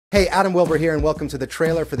Hey, Adam Wilber here, and welcome to the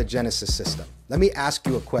trailer for the Genesis system. Let me ask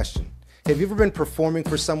you a question. Have you ever been performing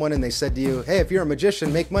for someone and they said to you, hey, if you're a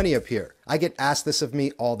magician, make money up here? I get asked this of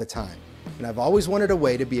me all the time. And I've always wanted a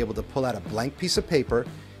way to be able to pull out a blank piece of paper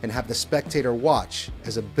and have the spectator watch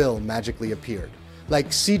as a bill magically appeared. Like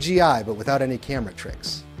CGI, but without any camera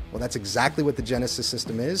tricks. Well, that's exactly what the Genesis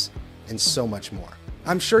system is, and so much more.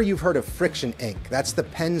 I'm sure you've heard of friction ink. That's the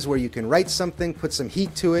pens where you can write something, put some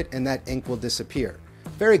heat to it, and that ink will disappear.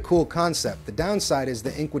 Very cool concept. The downside is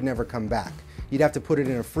the ink would never come back. You'd have to put it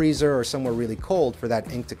in a freezer or somewhere really cold for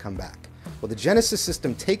that ink to come back. Well, the Genesis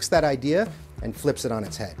system takes that idea and flips it on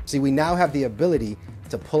its head. See, we now have the ability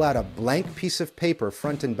to pull out a blank piece of paper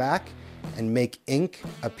front and back and make ink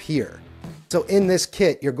appear. So in this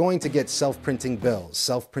kit, you're going to get self-printing bills,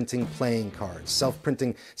 self-printing playing cards,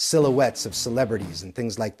 self-printing silhouettes of celebrities and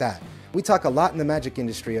things like that. We talk a lot in the magic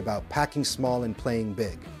industry about packing small and playing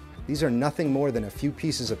big. These are nothing more than a few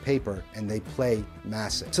pieces of paper, and they play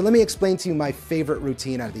massive. So let me explain to you my favorite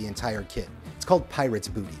routine out of the entire kit. It's called Pirate's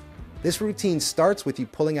Booty. This routine starts with you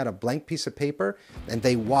pulling out a blank piece of paper, and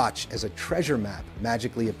they watch as a treasure map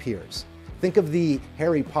magically appears. Think of the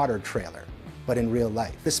Harry Potter trailer, but in real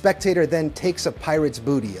life. The spectator then takes a pirate's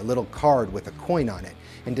booty, a little card with a coin on it,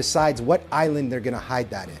 and decides what island they're gonna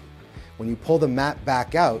hide that in. When you pull the map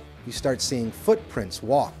back out, you start seeing footprints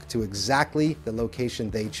walk to exactly the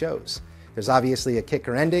location they chose. There's obviously a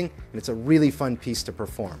kicker ending, and it's a really fun piece to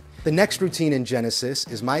perform. The next routine in Genesis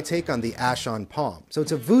is my take on the Ash on Palm. So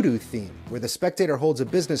it's a voodoo theme, where the spectator holds a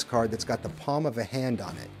business card that's got the palm of a hand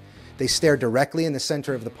on it. They stare directly in the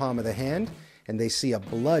center of the palm of the hand, and they see a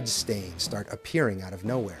blood stain start appearing out of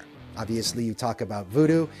nowhere. Obviously, you talk about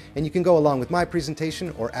voodoo, and you can go along with my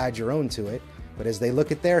presentation or add your own to it. But as they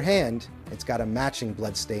look at their hand, it's got a matching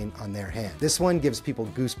blood stain on their hand. This one gives people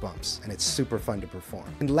goosebumps, and it's super fun to perform.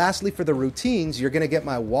 And lastly, for the routines, you're gonna get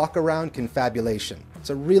my walk-around confabulation. It's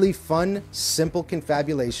a really fun, simple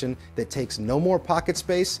confabulation that takes no more pocket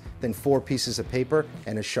space than 4 pieces of paper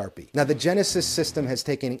and a Sharpie. Now, the Genesis system has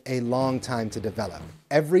taken a long time to develop.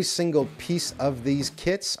 Every single piece of these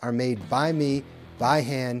kits are made by me, by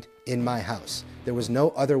hand, in my house. There was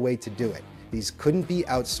no other way to do it. These couldn't be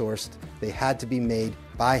outsourced. They had to be made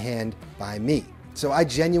by hand by me. So I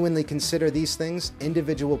genuinely consider these things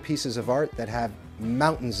individual pieces of art that have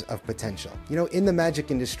mountains of potential. You know, in the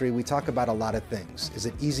magic industry, we talk about a lot of things. Is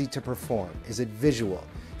it easy to perform? Is it visual?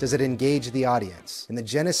 Does it engage the audience? And the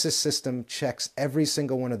Genesis system checks every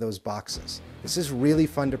single one of those boxes. This is really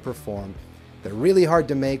fun to perform. They're really hard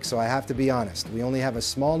to make, so I have to be honest. We only have a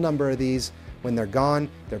small number of these. When they're gone,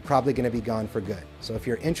 they're probably gonna be gone for good. So if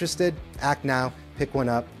you're interested, act now, pick one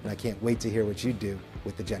up, and I can't wait to hear what you do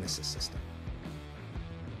with the Genesis system.